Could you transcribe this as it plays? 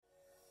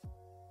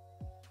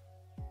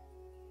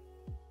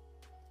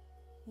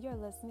You're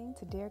listening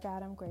to Dear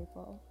God, I'm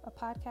Grateful, a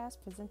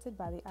podcast presented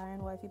by the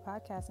Iron Wifey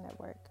Podcast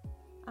Network.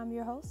 I'm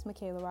your host,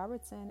 Michaela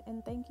Robertson,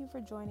 and thank you for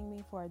joining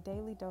me for a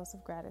daily dose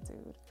of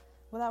gratitude.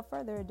 Without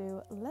further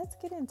ado, let's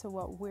get into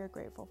what we're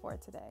grateful for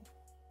today.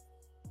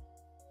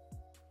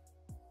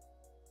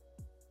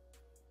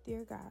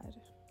 Dear God,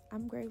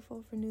 I'm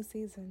grateful for new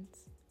seasons.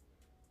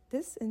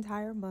 This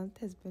entire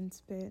month has been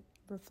spent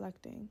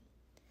reflecting,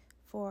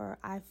 for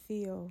I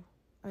feel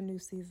a new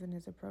season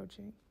is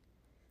approaching.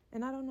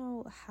 And I don't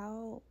know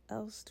how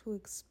else to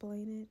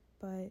explain it,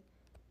 but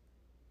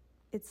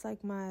it's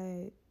like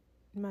my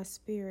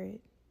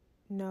spirit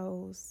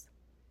knows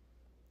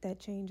that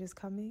change is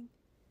coming,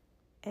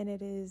 and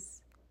it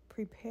is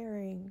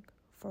preparing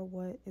for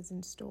what is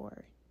in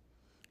store.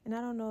 And I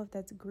don't know if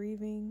that's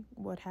grieving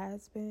what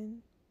has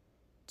been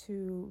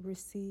to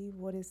receive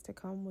what is to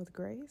come with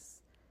grace,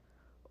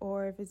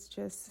 or if it's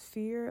just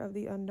fear of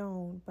the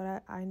unknown.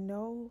 But I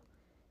know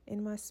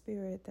in my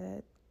spirit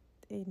that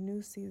a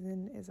new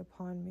season is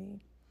upon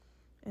me.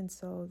 And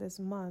so this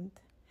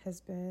month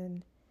has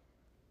been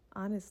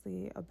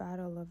honestly a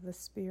battle of the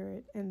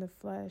spirit and the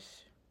flesh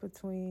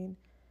between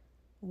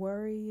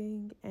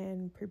worrying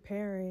and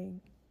preparing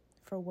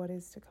for what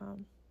is to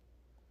come.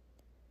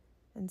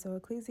 And so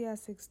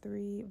Ecclesiastes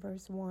 3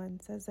 verse 1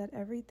 says that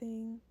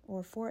everything,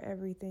 or for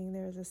everything,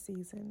 there is a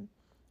season,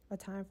 a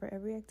time for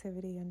every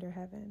activity under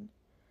heaven.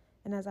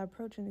 And as I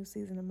approach a new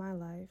season in my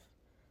life,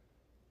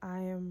 I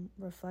am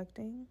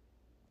reflecting,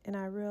 and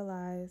I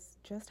realize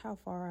just how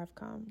far I've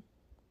come,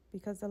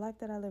 because the life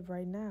that I live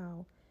right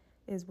now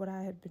is what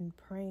I had been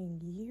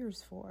praying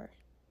years for.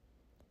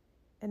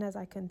 And as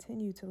I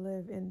continue to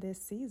live in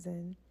this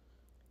season,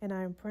 and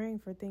I am praying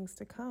for things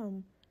to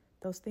come,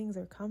 those things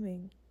are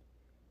coming.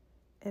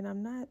 And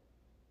I'm not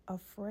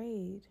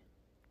afraid,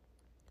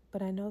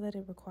 but I know that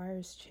it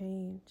requires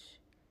change.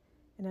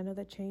 And I know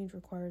that change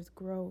requires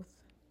growth.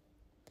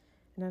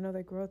 And I know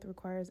that growth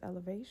requires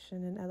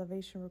elevation, and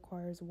elevation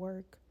requires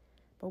work.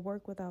 But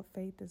work without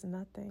faith is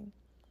nothing.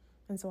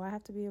 And so I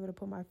have to be able to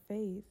put my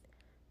faith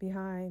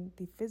behind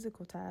the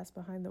physical task,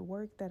 behind the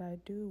work that I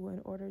do,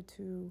 in order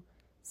to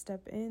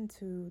step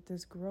into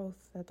this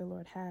growth that the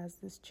Lord has,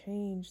 this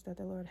change that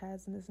the Lord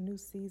has in this new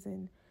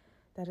season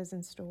that is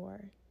in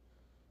store.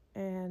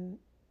 And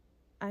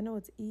I know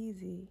it's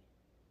easy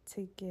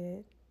to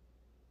get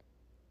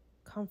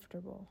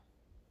comfortable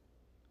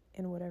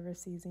in whatever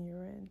season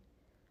you're in,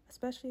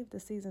 especially if the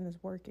season is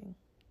working.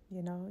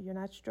 You know, you're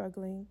not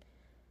struggling.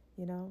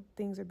 You know,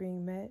 things are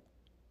being met,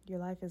 your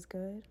life is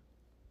good,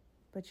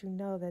 but you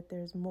know that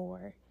there's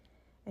more,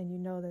 and you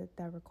know that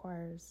that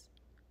requires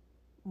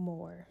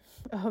more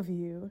of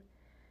you.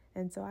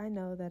 And so I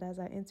know that as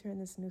I enter in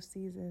this new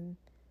season,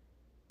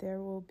 there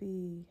will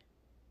be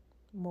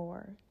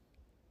more.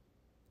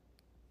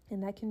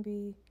 And that can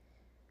be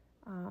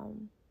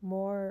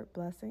more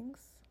blessings,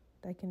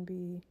 that can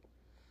be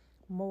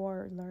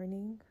more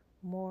learning,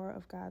 more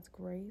of God's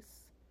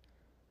grace,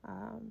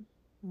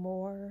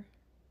 more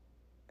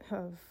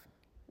of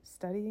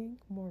studying,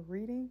 more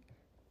reading,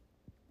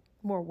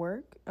 more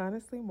work,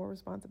 honestly, more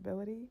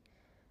responsibility.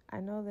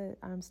 I know that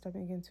I'm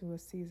stepping into a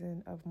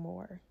season of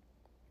more,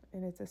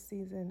 and it's a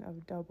season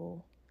of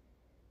double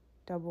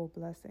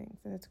blessings.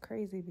 And it's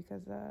crazy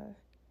because a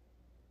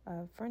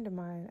friend of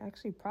mine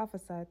actually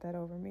prophesied that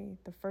over me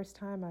the first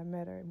time I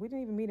met her. We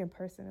didn't even meet in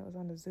person. It was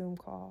on a Zoom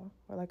call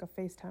or like a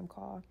FaceTime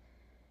call.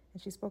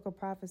 And she spoke a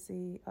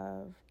prophecy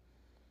of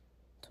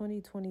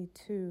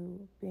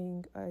 2022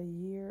 being a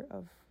year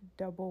of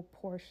double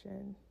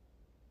portion.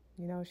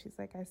 You know, she's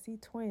like, I see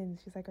twins.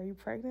 She's like, are you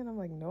pregnant? I'm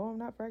like, no, I'm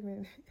not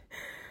pregnant.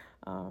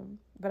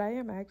 But I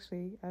am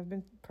actually. I've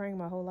been praying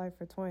my whole life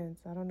for twins.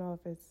 I don't know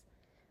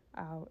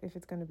if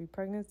it's going to be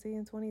pregnancy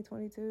in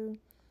 2022,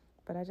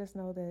 but I just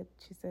know that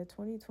she said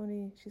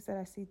 2020, she said,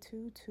 I see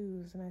 2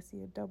 twos and I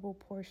see a double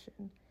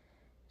portion.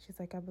 She's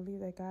like, I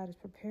believe that God is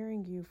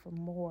preparing you for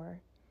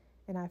more.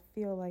 And I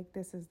feel like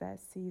this is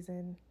that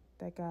season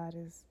that God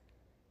is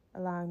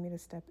allowing me to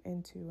step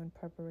into in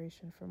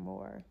preparation for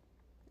more.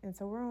 And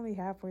so we're only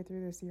halfway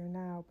through this year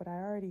now, but I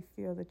already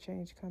feel the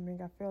change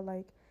coming. I feel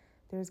like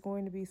there's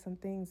going to be some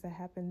things that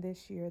happen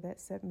this year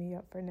that set me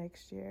up for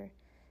next year.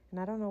 And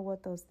I don't know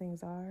what those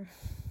things are.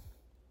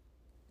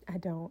 I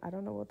don't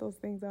know what those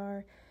things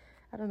are.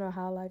 I don't know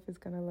how life is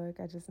going to look.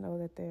 I just know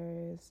that there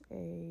is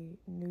a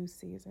new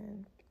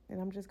season.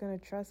 And I'm just going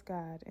to trust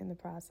God in the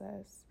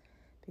process,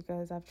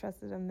 because I've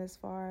trusted him this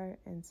far.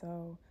 And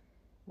so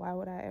why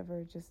would I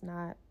ever just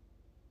not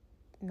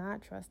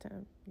trust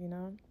him, you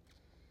know?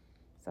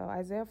 So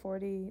Isaiah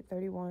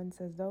 40:31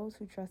 says, those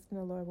who trust in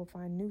the Lord will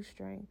find new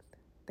strength.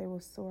 They will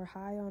soar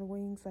high on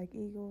wings like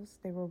eagles.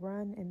 They will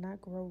run and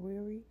not grow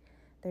weary.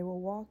 They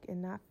will walk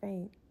and not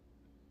faint.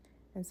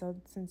 And so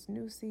since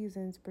new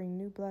seasons bring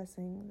new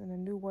blessings and a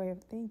new way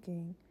of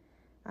thinking,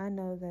 I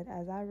know that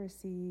as I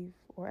receive,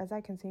 or as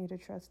I continue to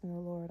trust in the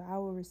Lord, I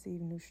will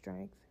receive new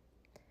strength.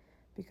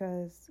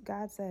 Because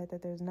God said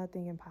that there's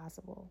nothing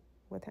impossible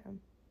with him.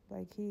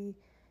 Like, he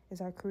is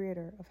our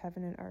creator of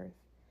heaven and earth.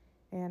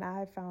 And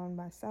I found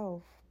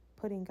myself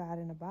putting God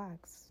in a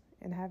box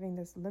and having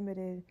this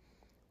limited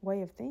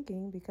way of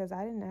thinking because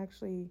I didn't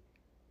actually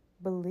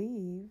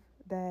believe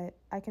that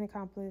I can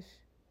accomplish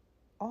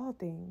all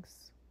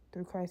things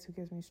through Christ who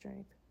gives me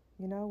strength.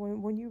 You know,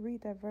 when you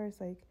read that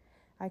verse, like,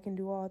 I can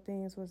do all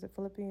things, was it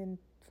Philippians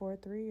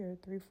 4:3 or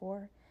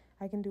 3:4?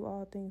 I can do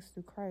all things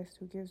through Christ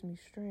who gives me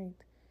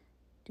strength.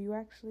 Do you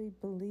actually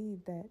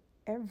believe that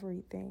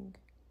everything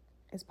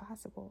is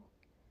possible?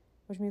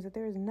 Which means that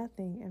there is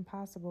nothing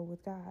impossible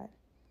with God.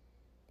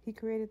 He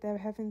created the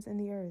heavens and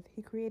the earth.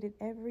 He created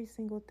every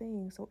single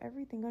thing. So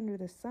everything under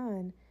the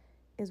sun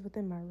is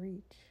within my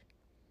reach.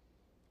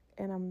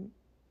 And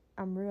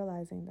I'm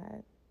realizing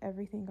that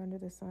everything under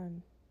the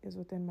sun is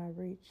within my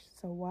reach.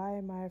 So why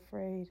am I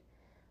afraid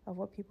of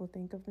what people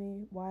think of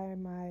me? Why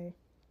am I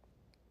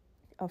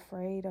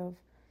afraid of,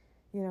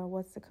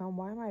 what's to come?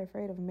 Why am I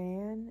afraid of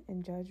man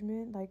and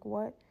judgment? Like,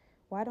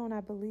 why don't I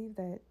believe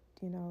that,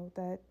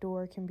 that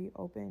door can be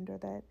opened, or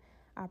that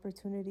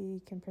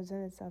opportunity can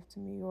present itself to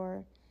me,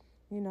 or,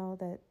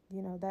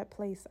 that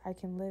place I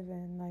can live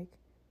in? Like,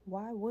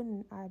 why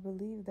wouldn't I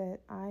believe that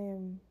I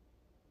am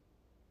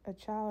a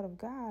child of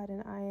God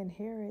and I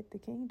inherit the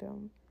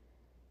kingdom?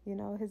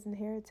 His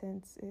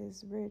inheritance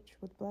is rich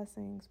with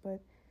blessings,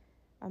 but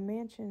a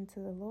mansion to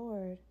the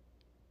Lord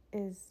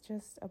is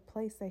just a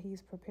place that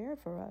he's prepared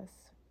for us.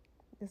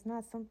 It's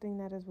not something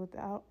that is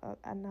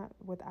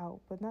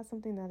not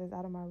something that is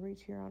out of my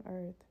reach here on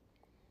earth.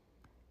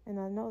 And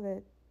I know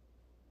that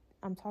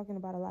I'm talking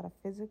about a lot of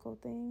physical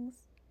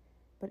things,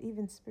 but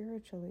even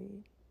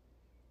spiritually,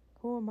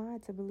 who am I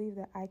to believe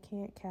that I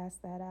can't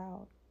cast that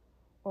out,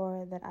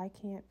 or that I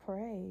can't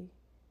pray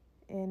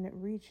and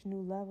reach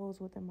new levels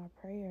within my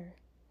prayer,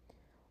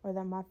 or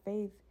that my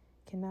faith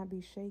cannot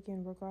be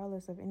shaken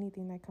regardless of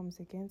anything that comes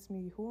against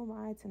me? Who am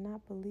I to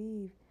not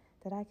believe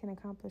that I can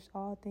accomplish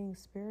all things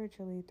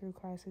spiritually through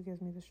Christ who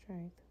gives me the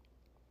strength?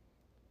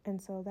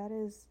 And so that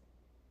is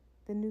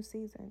the new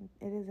season.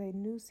 It is a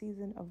new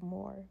season of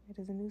more. It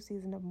is a new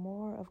season of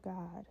more of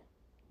God,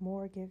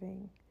 more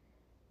giving,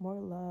 more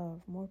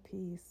love, more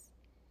peace,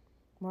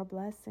 more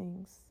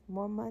blessings,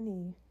 more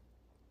money,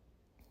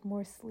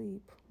 more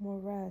sleep, more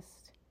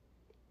rest,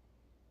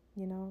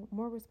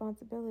 more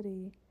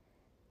responsibility,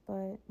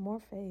 but more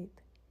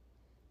faith.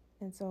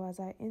 And so as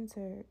I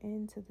enter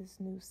into this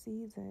new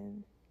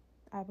season,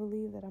 I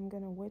believe that I'm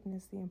going to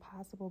witness the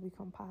impossible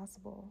become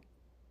possible,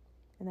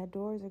 and that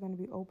doors are going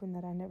to be open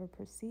that I never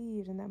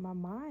perceived, and that my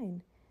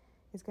mind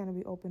is going to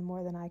be open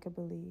more than I could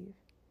believe.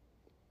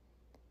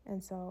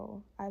 And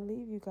so I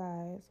leave you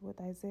guys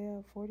with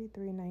Isaiah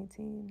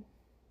 43:19,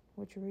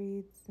 which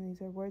reads, and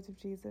these are words of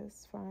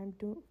Jesus, for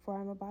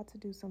I'm about to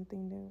do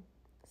something new.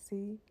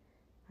 See,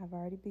 I've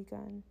already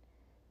begun.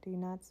 Do you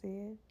not see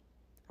it?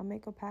 I'll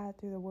make a path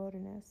through the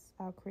wilderness.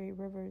 I'll create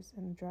rivers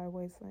in the dry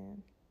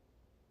wasteland.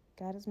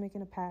 God is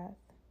making a path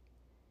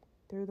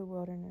through the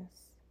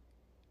wilderness.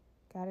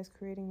 God is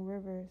creating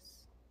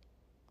rivers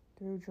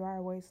through dry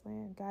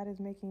wasteland. God is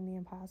making the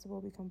impossible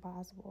become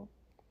possible.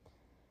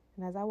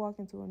 And as I walk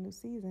into a new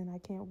season,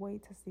 I can't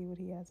wait to see what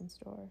he has in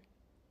store.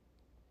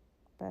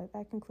 But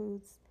that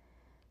concludes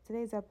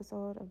today's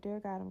episode of Dear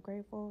God, I'm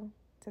Grateful.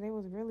 Today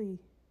was really,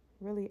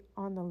 really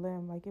on the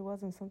limb. Like, it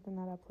wasn't something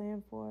that I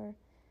planned for.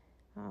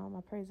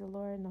 I praise the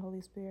Lord and the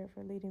Holy Spirit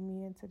for leading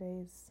me in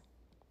today's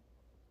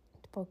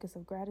focus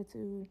of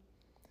gratitude.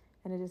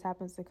 And it just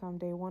happens to come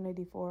day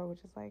 184, which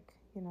is like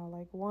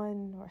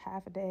one or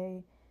half a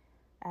day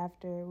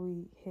after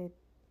we hit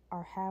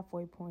our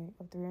halfway point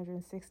of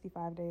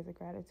 365 days of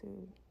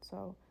gratitude.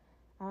 So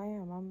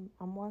I'm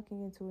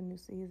walking into a new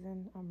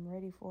season. I'm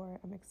ready for it.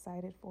 I'm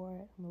excited for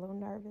it. I'm a little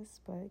nervous,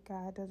 but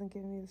God doesn't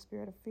give me the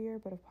spirit of fear,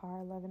 but of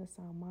power, love, and a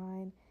sound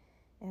mind.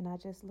 And I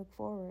just look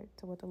forward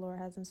to what the Lord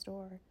has in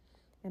store.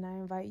 And I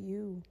invite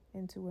you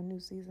into a new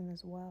season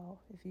as well.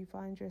 If you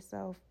find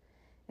yourself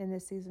in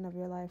this season of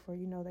your life where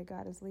you know that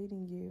God is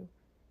leading you,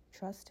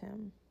 trust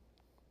him.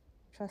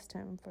 Trust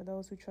him. For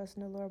those who trust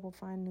in the Lord will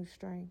find new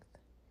strength.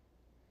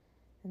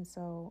 And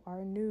so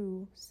our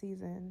new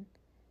season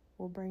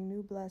will bring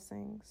new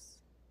blessings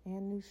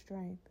and new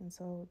strength. And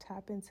so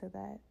tap into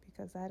that,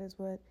 because that is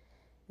what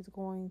is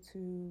going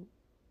to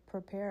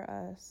prepare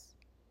us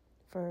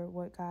for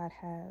what God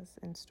has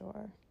in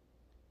store.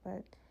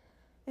 But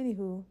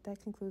anywho,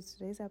 that concludes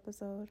today's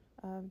episode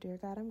of Dear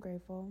God, I'm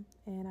Grateful.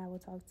 And I will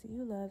talk to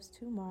you loves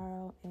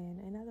tomorrow in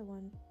another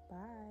one.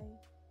 Bye.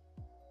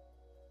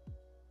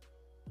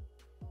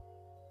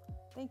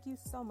 Thank you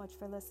so much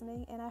for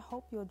listening, and I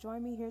hope you'll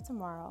join me here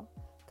tomorrow.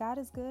 God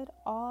is good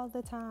all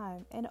the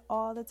time, and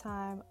all the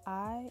time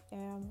I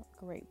am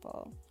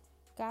grateful.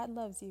 God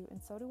loves you,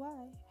 and so do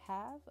I.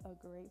 Have a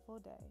grateful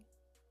day.